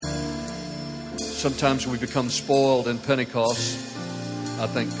Sometimes we become spoiled in Pentecost. I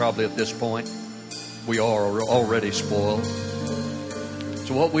think probably at this point we are already spoiled.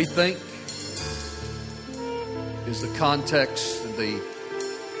 So what we think is the context and the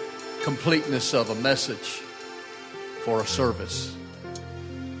completeness of a message for a service.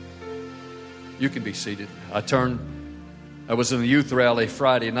 You can be seated. I was in a youth rally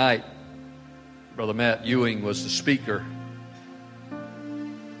Friday night. Brother Matt Ewing was the speaker.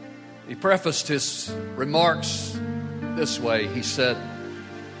 He prefaced his remarks this way. He said,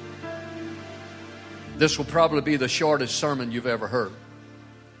 "This will probably be the shortest sermon you've ever heard."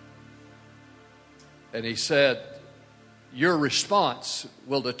 And he said, "Your response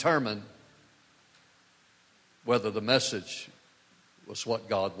will determine whether the message was what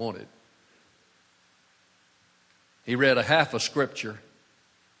God wanted." He read a half of scripture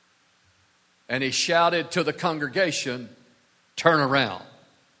and he shouted to the congregation, "Turn around."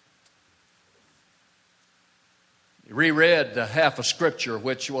 He reread the half of scripture,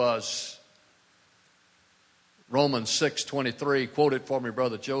 which was Romans 6:23. Quote it for me,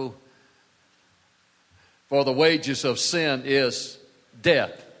 Brother Joe. "For the wages of sin is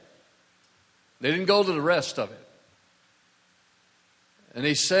death." They didn't go to the rest of it. And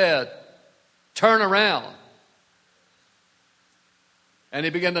he said, "Turn around." And he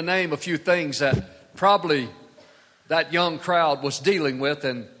began to name a few things that probably that young crowd was dealing with,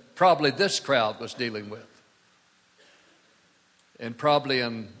 and probably this crowd was dealing with. And probably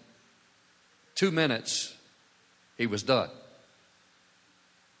in 2 minutes, he was done.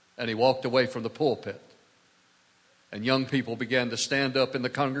 And he walked away from the pulpit. And young people began to stand up in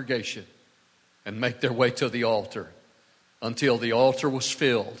the congregation and make their way to the altar until the altar was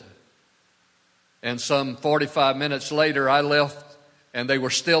filled. And some 45 minutes later, I left, and they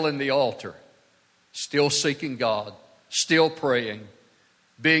were still in the altar, still seeking God, still praying,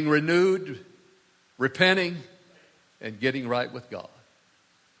 being renewed, repenting, and getting right with God.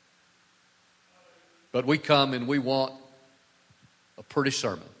 But we come and we want a pretty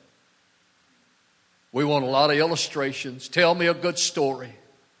sermon. We want a lot of illustrations. Tell me a good story.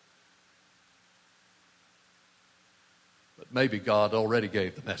 But maybe God already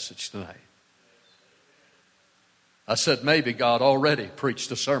gave the message tonight. I said maybe God already preached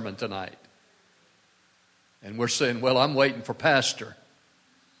a sermon tonight. And we're saying, well, I'm waiting for Pastor.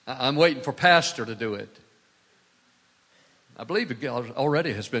 I'm waiting for Pastor to do it. I believe God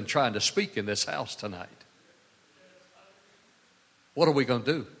already has been trying to speak in this house tonight. What are we going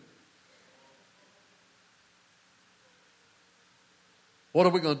to do? What are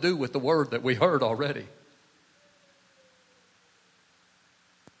we going to do with the word that we heard already?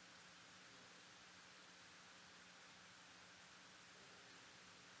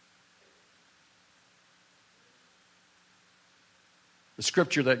 The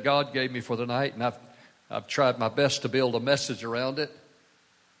scripture that God gave me for the night, and I've tried my best to build a message around it,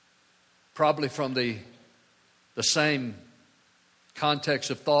 probably from the same context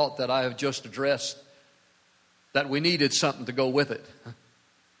of thought that I have just addressed, that we needed something to go with it.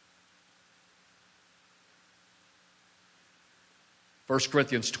 1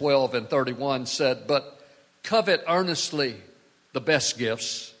 Corinthians 12:31 said, "But covet earnestly the best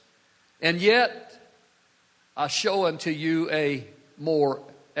gifts, and yet I show unto you a more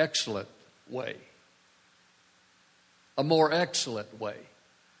excellent way." A more excellent way.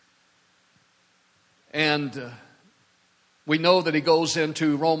 And we know that he goes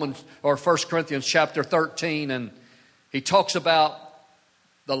into 1 Corinthians chapter 13, and he talks about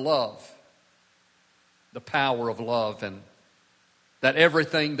the love, the power of love, and that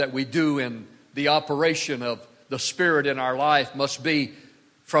everything that we do in the operation of the Spirit in our life must be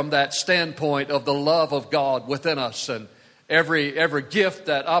from that standpoint of the love of God within us. And every gift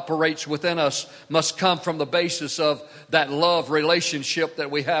that operates within us must come from the basis of that love relationship that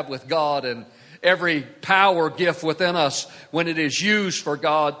we have with God. And every power gift within us, when it is used for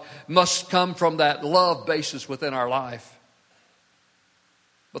God, must come from that love basis within our life.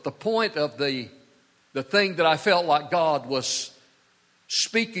 But the point of the thing that I felt like God was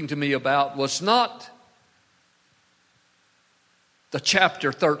speaking to me about was not the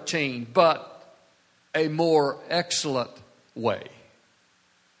chapter 13, but a more excellent way.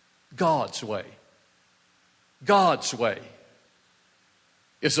 God's way. God's way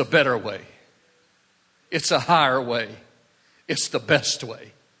is a better way. It's a higher way. It's the best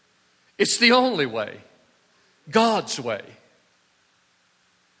way. It's the only way. God's way.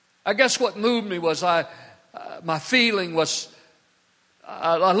 I guess what moved me was my feeling was,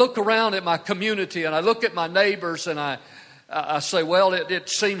 I look around at my community and I look at my neighbors and I say, well, it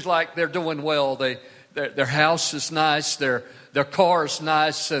seems like they're doing well. Their house is nice, their car is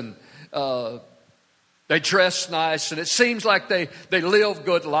nice, and They dress nice, and it seems like they live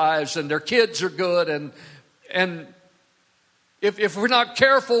good lives, and their kids are good. And if we're not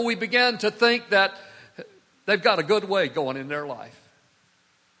careful, we begin to think that they've got a good way going in their life.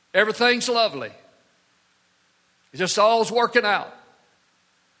 Everything's lovely. It's just all's working out.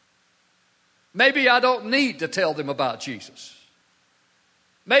 Maybe I don't need to tell them about Jesus.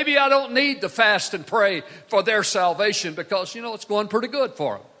 Maybe I don't need to fast and pray for their salvation because, it's going pretty good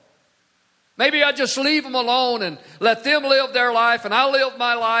for them. Maybe I just leave them alone and let them live their life, and I'll live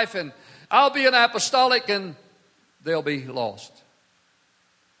my life, and I'll be an apostolic, and they'll be lost.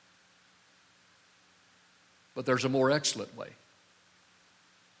 But there's a more excellent way.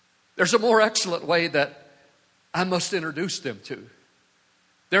 There's a more excellent way that I must introduce them to.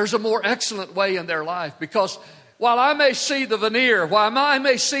 There's a more excellent way in their life, because while I may see the veneer, while I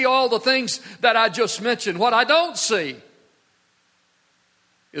may see all the things that I just mentioned, what I don't see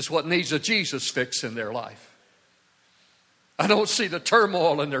is what needs a Jesus fix in their life. I don't see the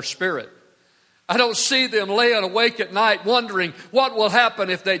turmoil in their spirit. I don't see them laying awake at night wondering what will happen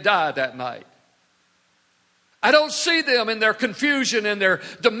if they die that night. I don't see them in their confusion and their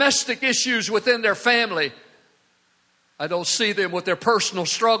domestic issues within their family. I don't see them with their personal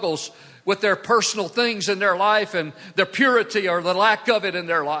struggles, with their personal things in their life and their purity or the lack of it in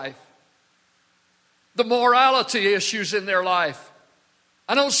their life. The morality issues in their life.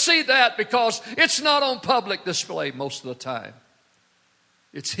 I don't see that because it's not on public display most of the time.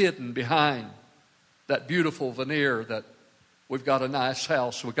 It's hidden behind that beautiful veneer that we've got a nice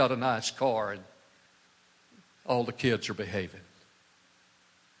house, we've got a nice car, and all the kids are behaving.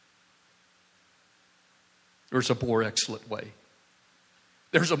 There's a more excellent way.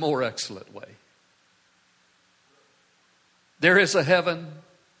 There's a more excellent way. There is a heaven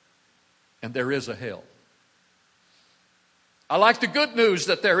and there is a hell. I like the good news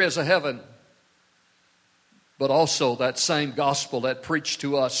that there is a heaven, but also that same gospel that preached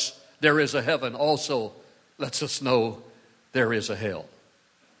to us, there is a heaven, also lets us know there is a hell.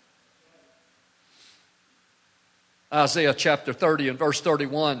 Isaiah chapter 30 and verse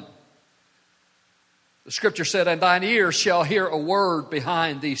 31. The scripture said, "And thine ears shall hear a word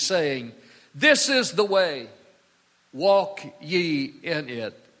behind thee saying, This is the way, walk ye in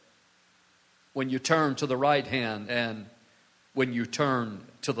it, when you turn to the right hand and when you turn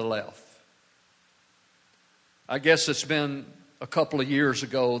to the left." I guess it's been a couple of years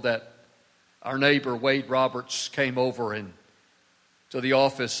ago that our neighbor Wade Roberts came over to the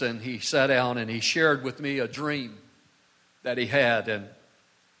office, and he sat down and he shared with me a dream that he had. And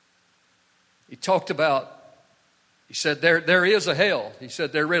he talked about, he said, there is a hell. He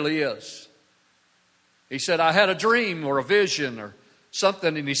said, there really is. He said, I had a dream or a vision or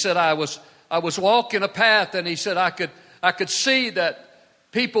something, and he said, I was walking a path, and he said, I could see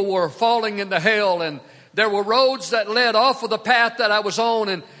that people were falling into hell, and there were roads that led off of the path that I was on,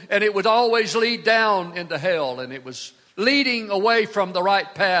 and it would always lead down into hell, and it was leading away from the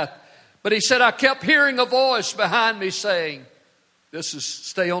right path. But he said, I kept hearing a voice behind me saying,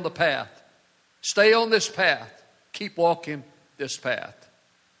 stay on the path. Stay on this path. Keep walking this path.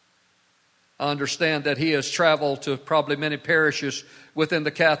 I understand that he has traveled to probably many parishes within the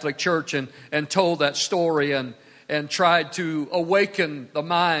Catholic Church and told that story and tried to awaken the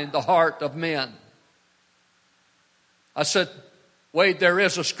mind, the heart of men. I said, Wade, there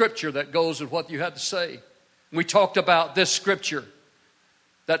is a scripture that goes with what you had to say. We talked about this scripture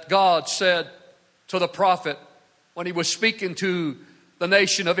that God said to the prophet when he was speaking to the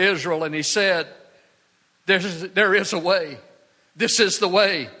nation of Israel, and he said, there is a way. This is the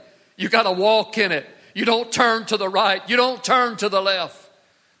way. You got to walk in it. You don't turn to the right. You don't turn to the left.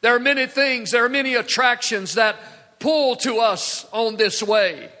 There are many things, there are many attractions that pull to us on this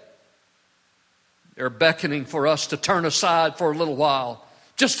way. They're beckoning for us to turn aside for a little while,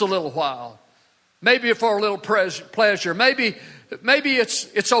 just a little while. Maybe for a little pleasure. Maybe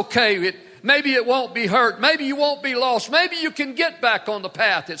it's okay. Maybe it won't be hurt. Maybe you won't be lost. Maybe you can get back on the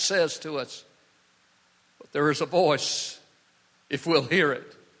path, it says to us. But there is a voice, if we'll hear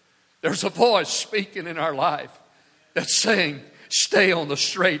it. There's a voice speaking in our life that's saying, stay on the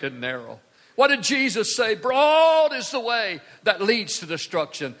straight and narrow. What did Jesus say? Broad is the way that leads to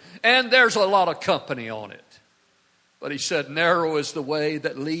destruction, and there's a lot of company on it. But he said, narrow is the way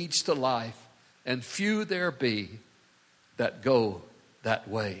that leads to life, and few there be that go that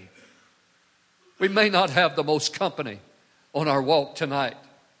way. We may not have the most company on our walk tonight,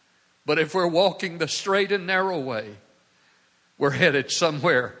 but if we're walking the straight and narrow way, we're headed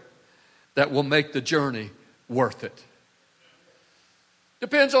somewhere that will make the journey worth it.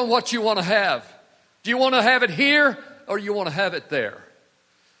 Depends on what you want to have. Do you want to have it here or you want to have it there?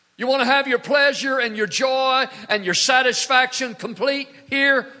 You want to have your pleasure and your joy and your satisfaction complete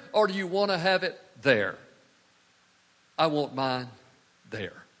here, or do you want to have it there? I want mine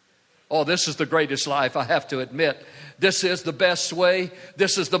there. Oh, this is the greatest life, I have to admit. This is the best way.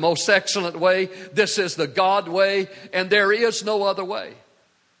 This is the most excellent way. This is the God way, and there is no other way.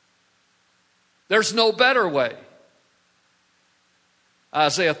 There's no better way.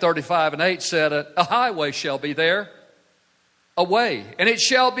 Isaiah 35:8 said, a highway shall be there, a way, and it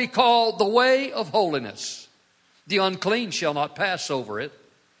shall be called the way of holiness. The unclean shall not pass over it,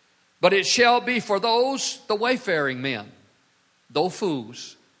 but it shall be for those, the wayfaring men, though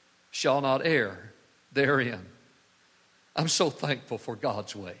fools, shall not err therein. I'm so thankful for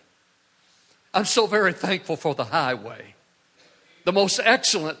God's way. I'm so very thankful for the highway, the most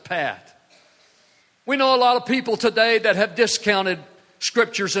excellent path. We know a lot of people today that have discounted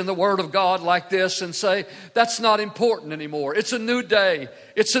scriptures in the Word of God like this and say, that's not important anymore. It's a new day.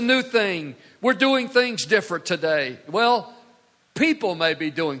 It's a new thing. We're doing things different today. Well, people may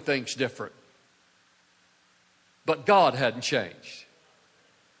be doing things different, but God hadn't changed.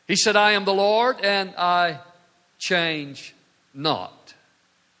 He said, I am the Lord and I change not.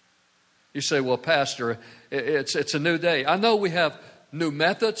 You say, well, Pastor, it's a new day. I know we have new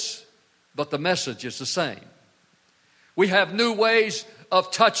methods, but the message is the same. We have new ways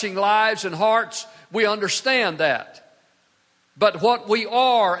of touching lives and hearts. We understand that. But what we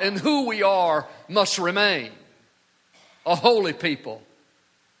are and who we are must remain. A holy people,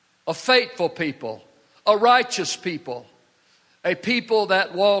 a faithful people, a righteous people, a people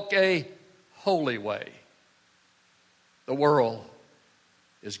that walk a holy way. The world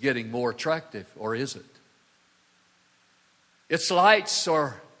is getting more attractive, or is it? Its lights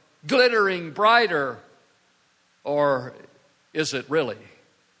are glittering brighter, or is it really?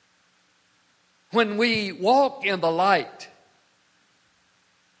 When we walk in the light,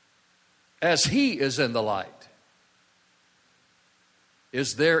 as He is in the light,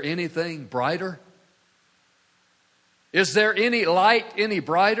 is there anything brighter? Is there any light any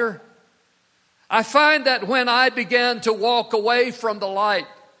brighter? I find that when I began to walk away from the light,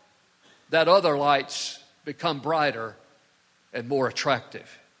 that other lights become brighter and more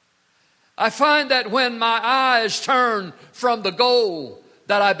attractive. I find that when my eyes turn from the goal,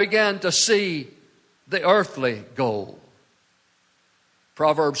 that I began to see the earthly goal.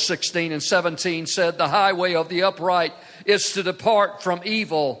 Proverbs 16:17 said, the highway of the upright is to depart from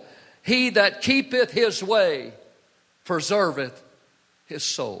evil. He that keepeth his way preserveth his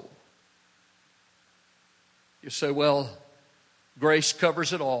soul. You say, well, grace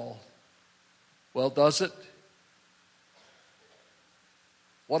covers it all. Well, does it?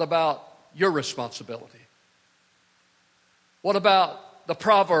 What about your responsibility? What about the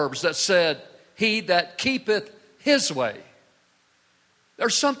Proverbs that said, he that keepeth his way?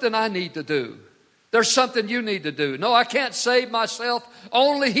 There's something I need to do. There's something you need to do. No, I can't save myself.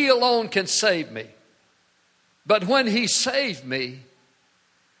 Only He alone can save me. But when He saved me,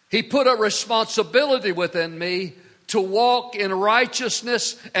 He put a responsibility within me to walk in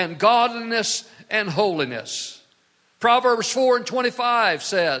righteousness and godliness and holiness. Proverbs 4:25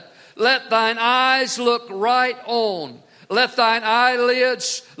 said, let thine eyes look right on. Let thine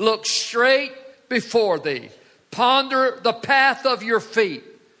eyelids look straight before thee. Ponder the path of your feet.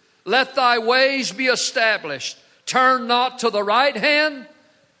 Let thy ways be established. Turn not to the right hand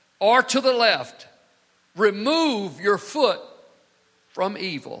or to the left. Remove your foot from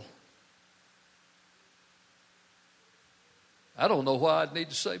evil. I don't know why I'd need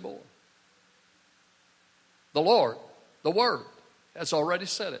to say more. The Lord, the Word, has already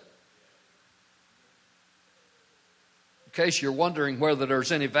said it. In case you're wondering whether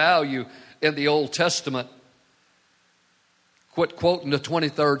there's any value in the Old Testament, quit quoting the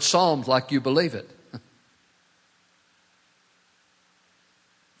 23rd Psalm like you believe it.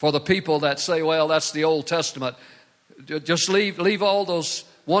 For the people that say, well, that's the Old Testament, just leave all those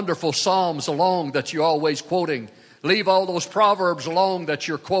wonderful Psalms alone that you're always quoting. Leave all those Proverbs alone that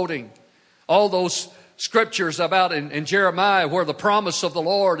you're quoting. All those scriptures about in Jeremiah where the promise of the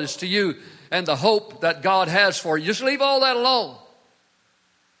Lord is to you and the hope that God has for you. Just leave all that alone.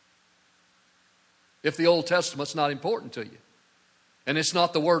 If the Old Testament's not important to you. And it's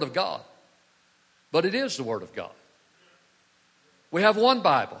not the Word of God. But it is the Word of God. We have one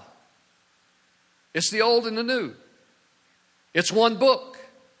Bible. It's the Old and the New. It's one book.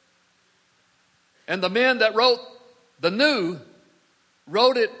 And the men that wrote the New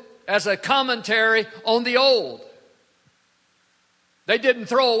wrote it as a commentary on the Old. They didn't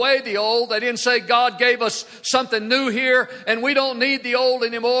throw away the Old. They didn't say God gave us something new here and we don't need the Old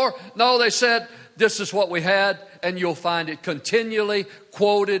anymore. No, they said this is what we had and you'll find it continually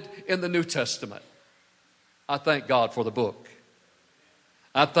quoted in the New Testament. I thank God for the book.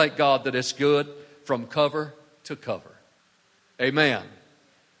 I thank God that it's good from cover to cover. Amen.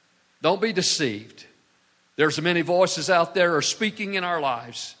 Don't be deceived. There's many voices out there are speaking in our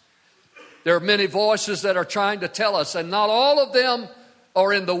lives. There are many voices that are trying to tell us, and not all of them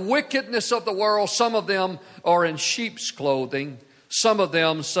are in the wickedness of the world. Some of them are in sheep's clothing. Some of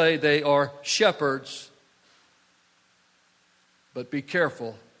them say they are shepherds. But be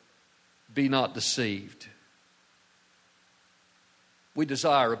careful. Be not deceived. We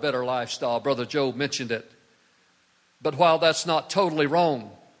desire a better lifestyle. Brother Joe mentioned it. But while that's not totally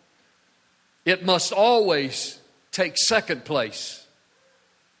wrong, it must always take second place.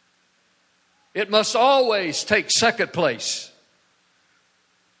 It must always take second place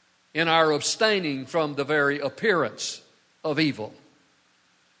in our abstaining from the very appearance of evil.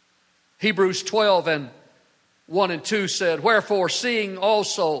 Hebrews 12 and 1 and 2 said, "Wherefore, seeing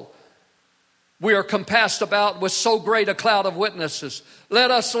also we are compassed about with so great a cloud of witnesses,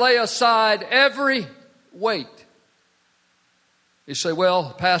 let us lay aside every weight." You say,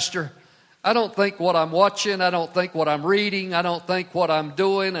 "Well, Pastor, I don't think what I'm watching, I don't think what I'm reading, I don't think what I'm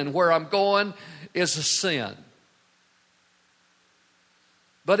doing and where I'm going is a sin."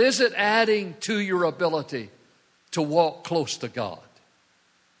 But is it adding to your ability to walk close to God?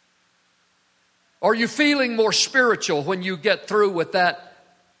 Are you feeling more spiritual when you get through with that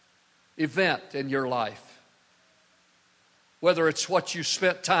event in your life? Whether it's what you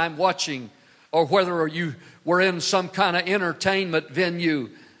spent time watching or whether you were in some kind of entertainment venue,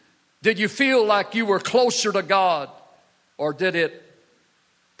 did you feel like you were closer to God, or did it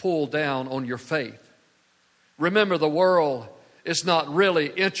pull down on your faith? Remember, the world is not really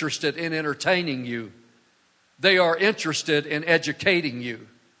interested in entertaining you. They are interested in educating you.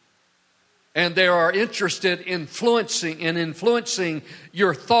 And they are interested in influencing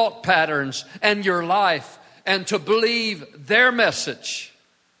your thought patterns and your life, and to believe their message.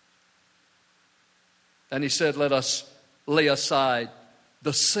 And he said, let us lay aside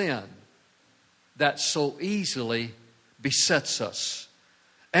the sin that so easily besets us,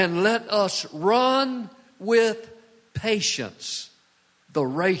 and let us run with patience the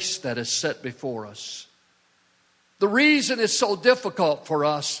race that is set before us. The reason it's so difficult for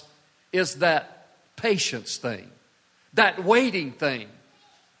us is that patience thing, that waiting thing.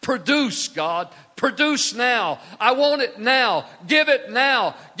 Produce, God. Produce now. I want it now. Give it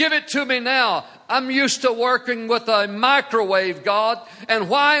now. Give it to me now. I'm used to working with a microwave, God. And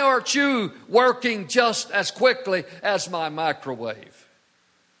why aren't you working just as quickly as my microwave?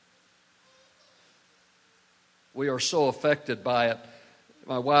 We are so affected by it.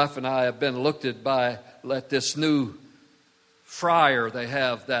 My wife and I have been looked at by this new fryer they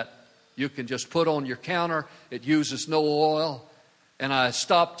have that you can just put on your counter. It uses no oil. And I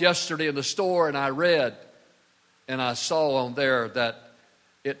stopped yesterday in the store and I read, and I saw on there that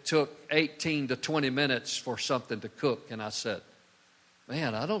it took 18 to 20 minutes for something to cook. And I said,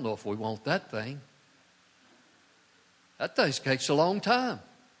 man, I don't know if we want that thing. That thing takes a long time.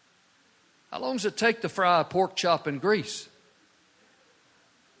 How long does it take to fry a pork chop in grease?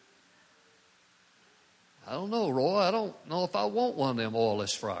 I don't know, Roy. I don't know if I want one of them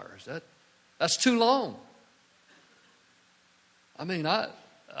oilless fryers. That's too long. I mean, I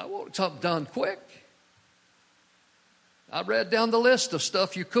want something done quick. I read down the list of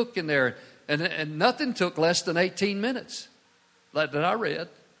stuff you cook in there, and nothing took less than 18 minutes that I read.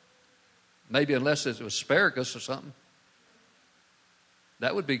 Maybe unless it was asparagus or something.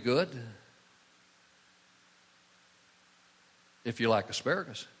 That would be good. If you like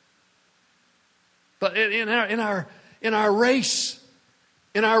asparagus. But in our race,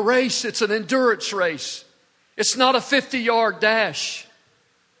 it's an endurance race. It's not a 50-yard dash.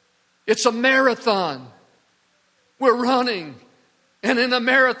 It's a marathon. We're running. And in a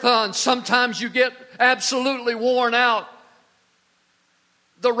marathon, sometimes you get absolutely worn out.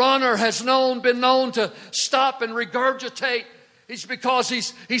 The runner has been known to stop and regurgitate. It's because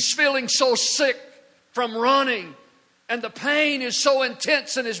he's feeling so sick from running. And the pain is so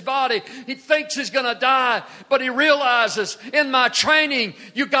intense in his body, he thinks he's going to die. But he realizes, in my training,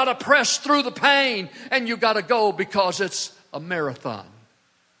 you got to press through the pain and you got to go, because it's a marathon.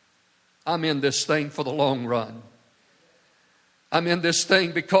 I'm in this thing for the long run. I'm in this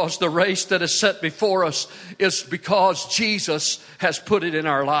thing because the race that is set before us is because Jesus has put it in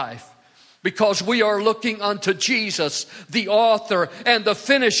our life. Because we are looking unto Jesus, the author and the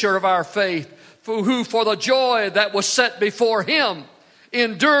finisher of our faith, who for the joy that was set before him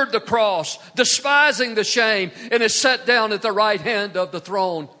endured the cross, despising the shame, and is set down at the right hand of the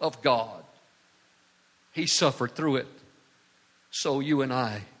throne of God. He suffered through it, so you and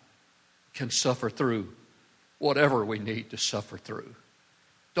I can suffer through whatever we need to suffer through.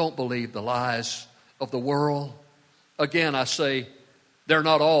 Don't believe the lies of the world. Again, I say, they're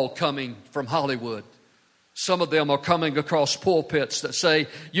not all coming from Hollywood. Some of them are coming across pulpits that say,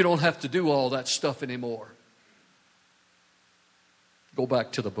 you don't have to do all that stuff anymore. Go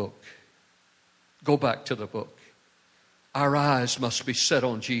back to the book. Go back to the book. Our eyes must be set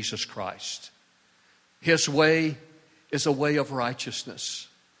on Jesus Christ. His way is a way of righteousness.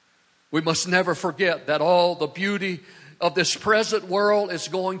 We must never forget that all the beauty of this present world is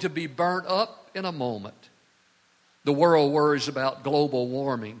going to be burnt up in a moment. The world worries about global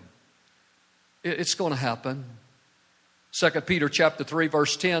warming. It's going to happen. 2 Peter chapter 3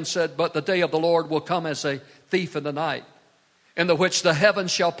 verse 10 said, but the day of the Lord will come as a thief in the night, in the which the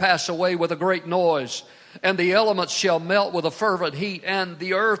heavens shall pass away with a great noise, and the elements shall melt with a fervent heat, and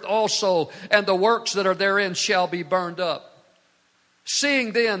the earth also and the works that are therein shall be burned up.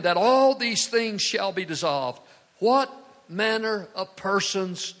 Seeing then that all these things shall be dissolved, what manner of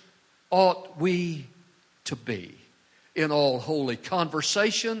persons ought we to be in all holy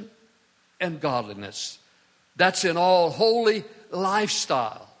conversation and godliness? That's in all holy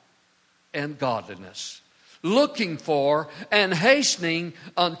lifestyle and godliness, looking for and hastening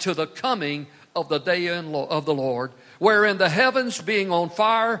unto the coming of the day of the Lord, wherein the heavens being on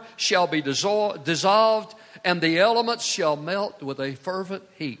fire shall be dissolved, and the elements shall melt with a fervent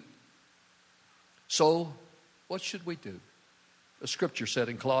heat. So, what should we do? The scripture said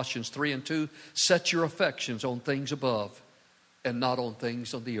in Colossians 3 and 2, set your affections on things above and not on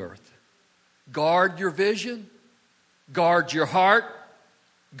things on the earth. Guard your vision, guard your heart,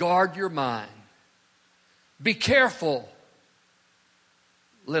 guard your mind. Be careful,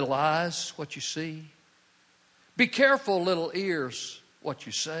 little eyes, what you see. Be careful, little ears, what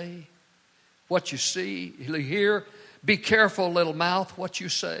you say, what you see, hear. Be careful, little mouth, what you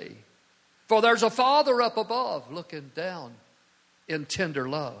say. For there's a Father up above looking down in tender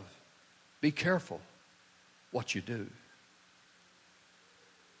love. Be careful what you do.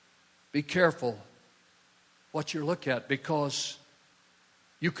 Be careful what you look at, because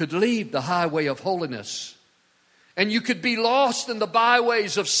you could leave the highway of holiness and you could be lost in the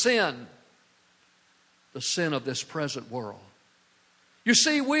byways of sin, the sin of this present world. You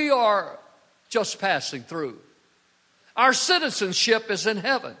see, we are just passing through. Our citizenship is in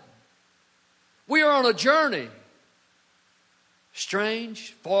heaven. We are on a journey.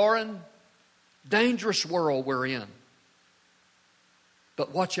 Strange, foreign, dangerous world we're in.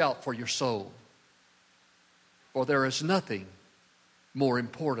 But watch out for your soul. For there is nothing more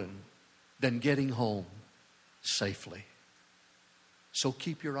important than getting home safely. So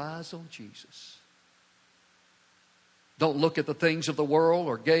keep your eyes on Jesus. Don't look at the things of the world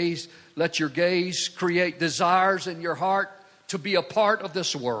or gaze. Let your gaze create desires in your heart to be a part of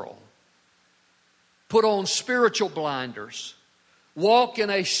this world. Put on spiritual blinders. Walk in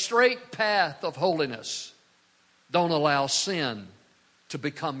a straight path of holiness. Don't allow sin to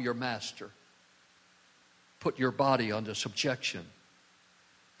become your master. Put your body under subjection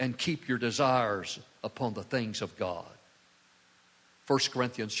and keep your desires upon the things of God. 1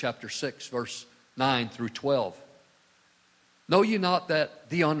 Corinthians chapter 6, verse 9 through 12. Know ye not that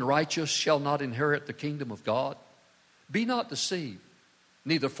the unrighteous shall not inherit the kingdom of God? Be not deceived,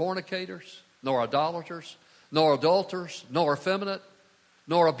 neither fornicators, nor idolaters, nor adulterers, nor effeminate,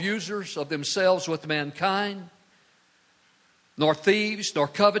 nor abusers of themselves with mankind, nor thieves, nor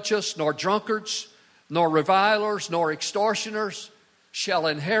covetous, nor drunkards, nor revilers, nor extortioners shall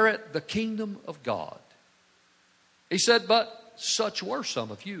inherit the kingdom of God. He said, but such were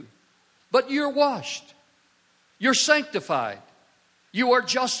some of you. But you're washed. You're sanctified. You are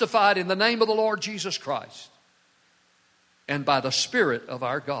justified in the name of the Lord Jesus Christ and by the Spirit of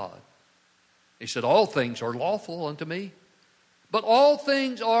our God. He said, all things are lawful unto me, but all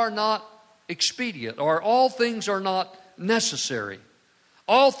things are not expedient, or all things are not necessary.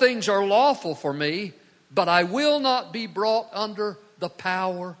 All things are lawful for me, but I will not be brought under the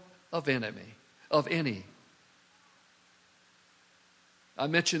power of any. I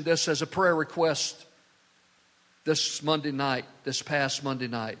mentioned this as a prayer request this past Monday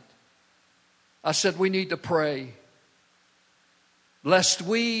night. I said we need to pray lest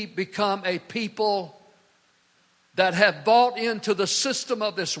we become a people that have bought into the system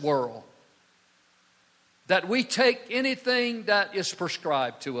of this world, that we take anything that is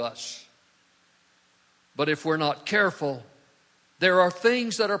prescribed to us. But if we're not careful, there are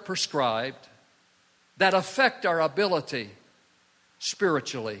things that are prescribed that affect our ability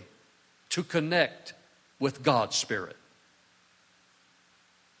spiritually to connect with God's Spirit.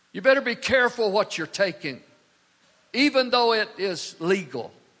 You better be careful what you're taking, even though it is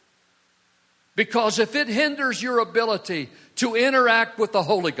legal. Because if it hinders your ability to interact with the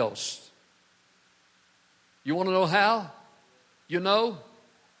Holy Ghost, you want to know how? You know?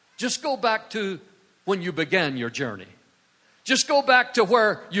 Just go back to when you began your journey. Just go back to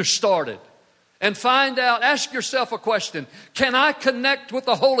where you started and find out, ask yourself a question. Can I connect with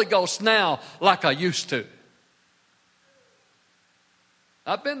the Holy Ghost now like I used to?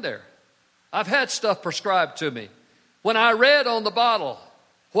 I've been there. I've had stuff prescribed to me. When I read on the bottle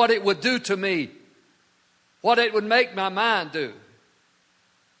what it would do to me, what it would make my mind do,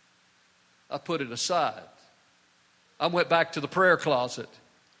 I put it aside. I went back to the prayer closet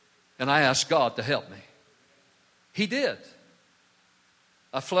and I asked God to help me. He did.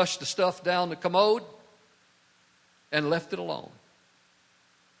 I flushed the stuff down the commode and left it alone.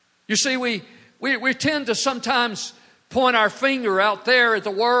 You see, we tend to sometimes point our finger out there at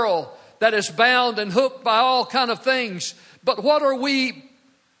the world that is bound and hooked by all kind of things. But what are we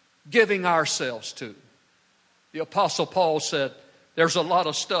giving ourselves to? The Apostle Paul said, there's a lot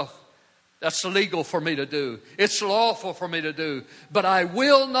of stuff that's legal for me to do. It's lawful for me to do. But I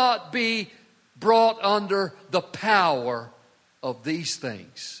will not be brought under the power of these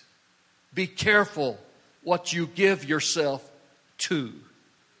things. Be careful what you give yourself to.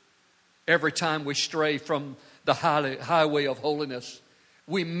 Every time we stray from the highway of holiness,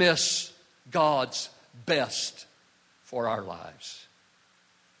 we miss God's best for our lives.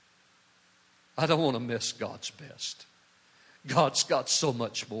 I don't want to miss God's best. God's got so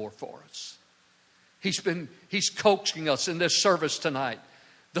much more for us. He's coaxing us in this service tonight.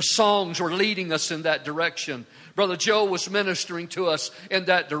 The songs were leading us in that direction. Brother Joe was ministering to us in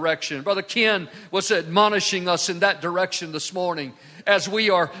that direction. Brother Ken was admonishing us in that direction this morning as we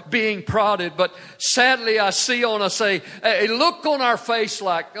are being prodded. But sadly, I see on us a look on our face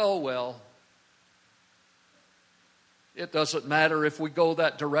like, oh, well, it doesn't matter if we go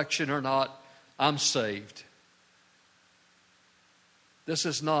that direction or not. I'm saved. This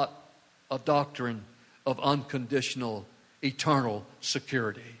is not a doctrine of unconditional eternal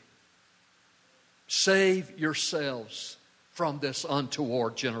security. Save yourselves from this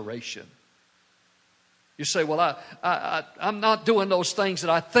untoward generation. You say, well, I'm not doing those things that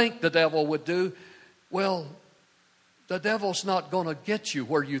I think the devil would do. Well, the devil's not going to get you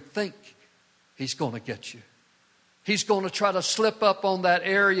where you think he's going to get you. He's going to try to slip up on that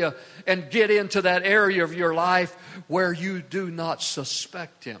area and get into that area of your life where you do not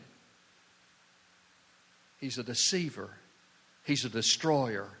suspect him. He's a deceiver. He's a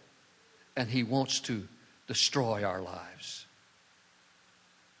destroyer. And he wants to destroy our lives.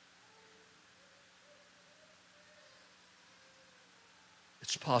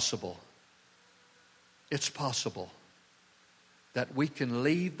 It's possible. It's possible that we can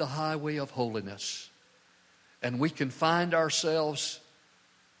leave the highway of holiness and we can find ourselves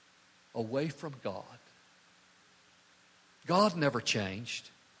away from God. God never changed.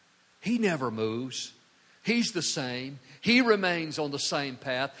 He never moves. He's the same. He remains on the same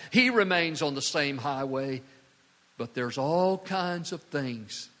path. He remains on the same highway. But there's all kinds of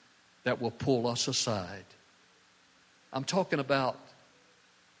things that will pull us aside. I'm talking about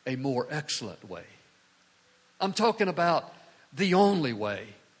a more excellent way. I'm talking about the only way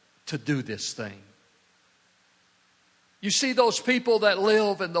to do this thing. You see those people that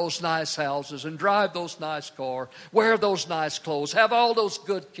live in those nice houses and drive those nice cars, wear those nice clothes, have all those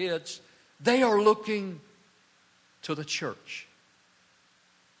good kids. They are looking to the church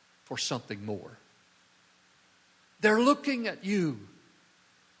for something more. They're looking at you.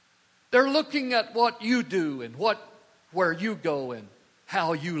 They're looking at what you do and where you go and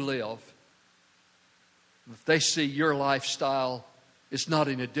how you live. If they see your lifestyle is not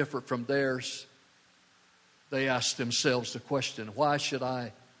any different from theirs, they ask themselves the question, why should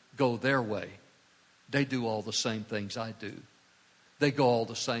I go their way? They do all the same things I do. They go all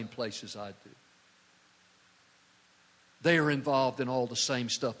the same places I do. They are involved in all the same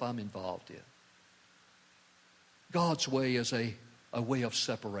stuff I'm involved in. God's way is a way of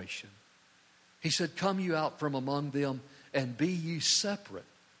separation. He said, come you out from among them and be ye separate,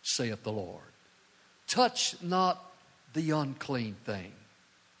 saith the Lord. Touch not the unclean thing.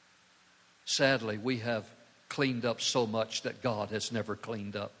 Sadly, we have cleaned up so much that God has never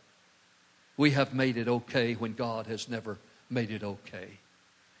cleaned up. We have made it okay when God has never made it okay.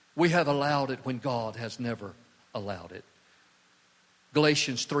 We have allowed it when God has never allowed it.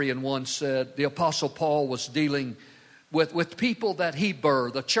 Galatians 3:1 said, the Apostle Paul was dealing with people that he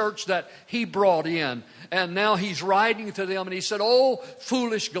birthed, the church that he brought in. And now he's writing to them and he said, oh,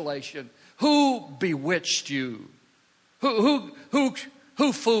 foolish Galatian, who bewitched you? Who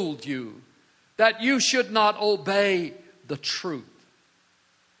Who fooled you that you should not obey the truth,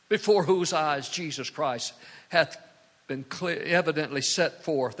 before whose eyes Jesus Christ hath been evidently set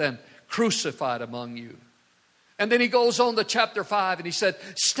forth and crucified among you? And then he goes on to chapter 5 and he said,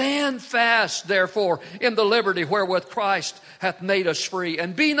 stand fast therefore in the liberty wherewith Christ hath made us free,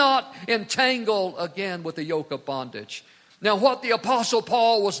 and be not entangled again with the yoke of bondage. Now what the Apostle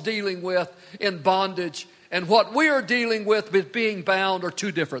Paul was dealing with in bondage and what we are dealing with being bound are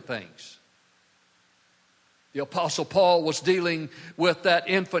two different things. The Apostle Paul was dealing with that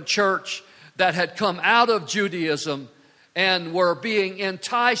infant church that had come out of Judaism and were being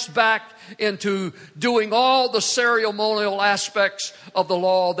enticed back into doing all the ceremonial aspects of the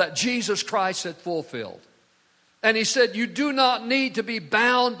law that Jesus Christ had fulfilled. And he said, you do not need to be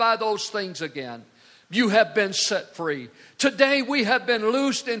bound by those things again. You have been set free. Today we have been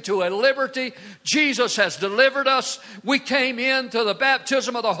loosed into a liberty. Jesus has delivered us. We came into the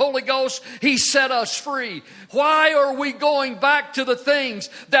baptism of the Holy Ghost. He set us free. Why are we going back to the things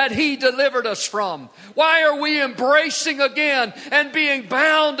that He delivered us from? Why are we embracing again and being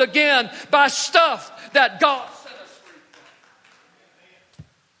bound again by stuff that God set us free from?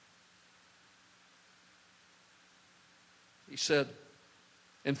 He said,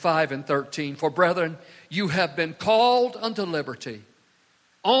 in 5 and 13, for brethren, you have been called unto liberty.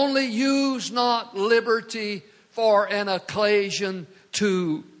 Only use not liberty for an occasion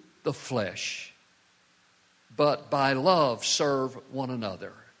to the flesh, but by love serve one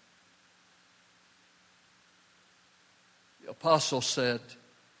another. The apostle said,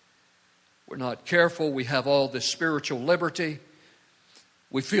 we're not careful. We have all this spiritual liberty.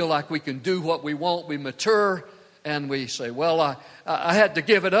 We feel like we can do what we want. We mature. And we say, well, I had to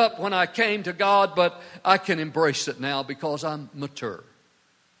give it up when I came to God, but I can embrace it now because I'm mature.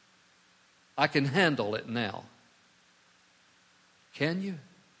 I can handle it now. Can you?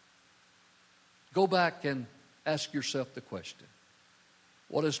 Go back and ask yourself the question.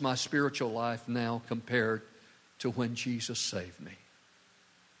 What is my spiritual life now compared to when Jesus saved me?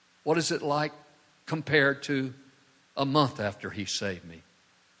 What is it like compared to a month after He saved me?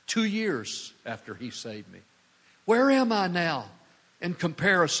 2 years after He saved me? Where am I now in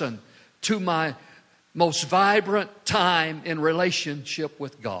comparison to my most vibrant time in relationship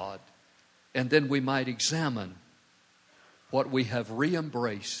with God? And then we might examine what we have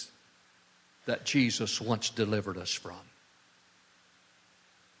re-embraced that Jesus once delivered us from.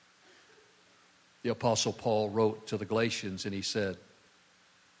 The Apostle Paul wrote to the Galatians and he said,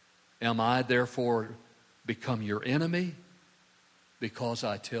 am I therefore become your enemy because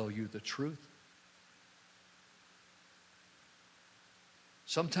I tell you the truth?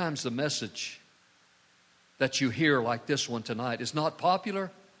 Sometimes the message that you hear like this one tonight is not popular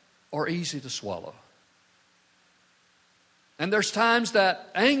or easy to swallow. And there's times that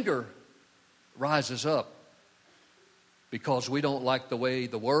anger rises up because we don't like the way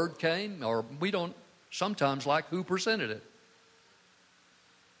the word came, or we don't sometimes like who presented it.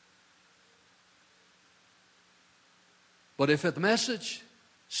 But if the message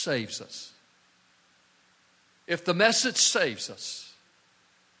saves us, if the message saves us,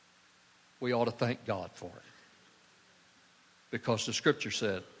 we ought to thank God for it. Because the Scripture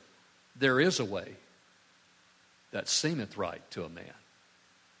said, there is a way that seemeth right to a man,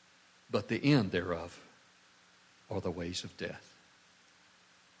 but the end thereof are the ways of death.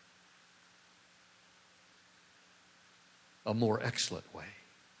 A more excellent way.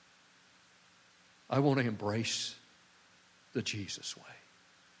 I want to embrace the Jesus way.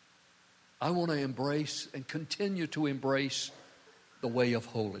 I want to embrace and continue to embrace the way of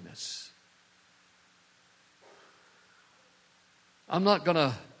holiness. I'm not going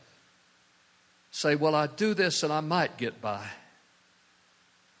to say, well, I do this and I might get by.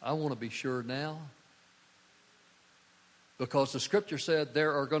 I want to be sure now. Because the Scripture said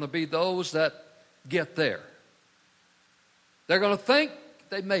there are going to be those that get there. They're going to think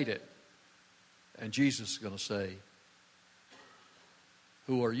they made it. And Jesus is going to say,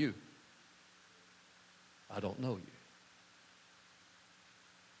 who are you? I don't know you.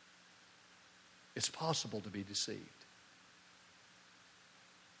 It's possible to be deceived.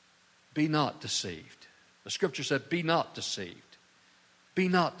 Be not deceived. The Scripture said, be not deceived. Be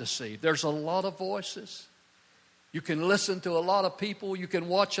not deceived. There's a lot of voices. You can listen to a lot of people. You can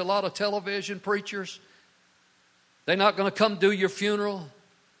watch a lot of television preachers. They're not going to come do your funeral.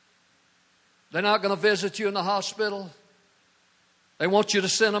 They're not going to visit you in the hospital. They want you to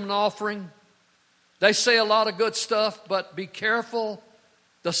send them an offering. They say a lot of good stuff, but be careful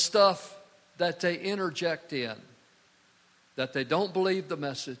the stuff that they interject in. That they don't believe the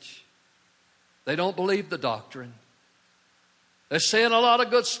message. They don't believe the doctrine. They're saying a lot of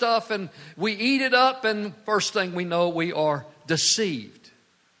good stuff, and we eat it up, and first thing we know, we are deceived.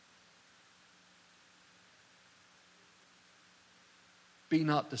 Be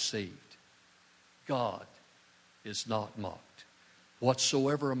not deceived. God is not mocked.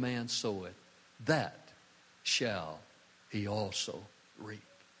 Whatsoever a man soweth, that shall he also reap.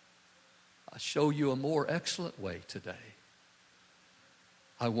 I show you a more excellent way today.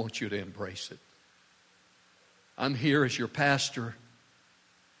 I want you to embrace it. I'm here as your pastor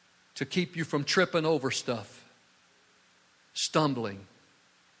to keep you from tripping over stuff, stumbling,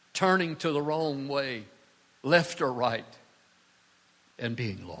 turning to the wrong way, left or right, and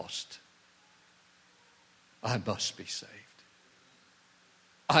being lost. I must be saved.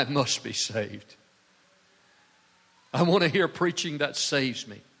 I must be saved. I want to hear preaching that saves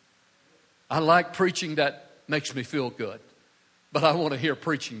me. I like preaching that makes me feel good, but I want to hear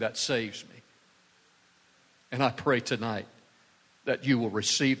preaching that saves me. And I pray tonight that you will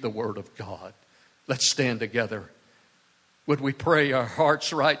receive the Word of God. Let's stand together. Would we pray our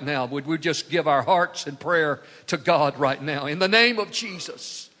hearts right now? Would we just give our hearts in prayer to God right now? In the name of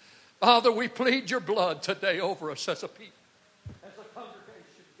Jesus. Father, we plead your blood today over us as a people, as a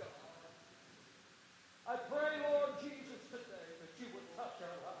congregation, God. I pray, Lord Jesus, today that you would touch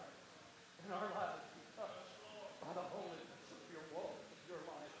our lives and our lives be touched by the holiness of your walk, of your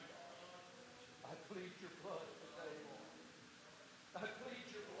life, God. I plead your blood today, Lord. I plead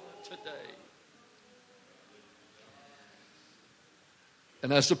your blood today.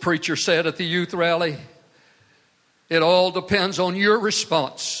 And as the preacher said at the youth rally, it all depends on your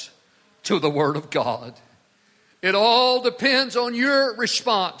response to the Word of God. It all depends on your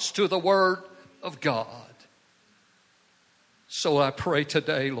response to the Word of God. So I pray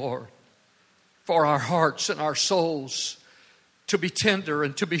today, Lord, for our hearts and our souls to be tender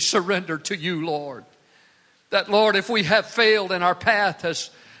and to be surrendered to you, Lord. That, Lord, if we have failed in our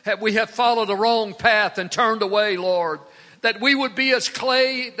path, we have followed the wrong path and turned away, Lord, that we would be as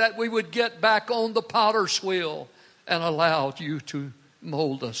clay, that we would get back on the potter's wheel and allow you to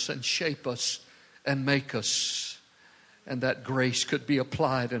mold us and shape us and make us, and that grace could be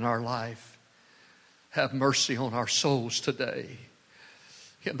applied in our life. Have mercy on our souls today.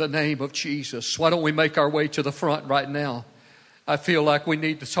 In the name of Jesus. Why don't we make our way to the front right now? I feel like we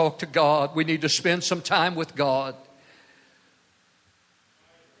need to talk to God. We need to spend some time with God.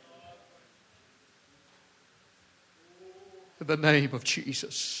 In the name of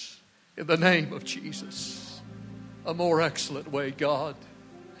Jesus. In the name of Jesus. A more excellent way, God.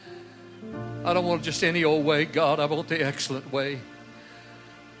 I don't want just any old way, God. I want the excellent way.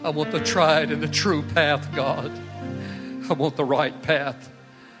 I want the tried and the true path, God. I want the right path.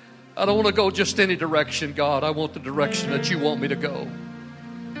 I don't want to go just any direction, God. I want the direction that you want me to go.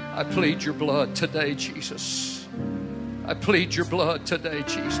 I plead your blood today, Jesus. I plead your blood today,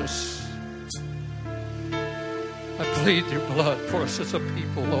 Jesus. I plead your blood for us as a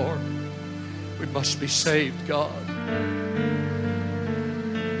people, Lord. We must be saved, God.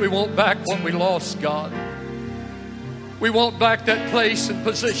 We want back what we lost, God. We want back that place and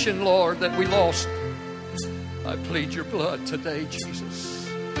position, Lord, that we lost. I plead your blood today,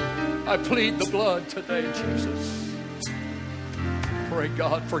 Jesus. I plead the blood today, Jesus. Pray,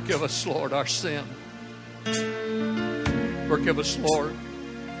 God, forgive us, Lord, our sin. Forgive us, Lord,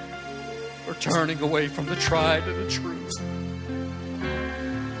 for turning away from the tried and the true.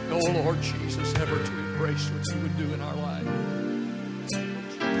 Oh, Lord Jesus, ever to embrace what you would do in our life.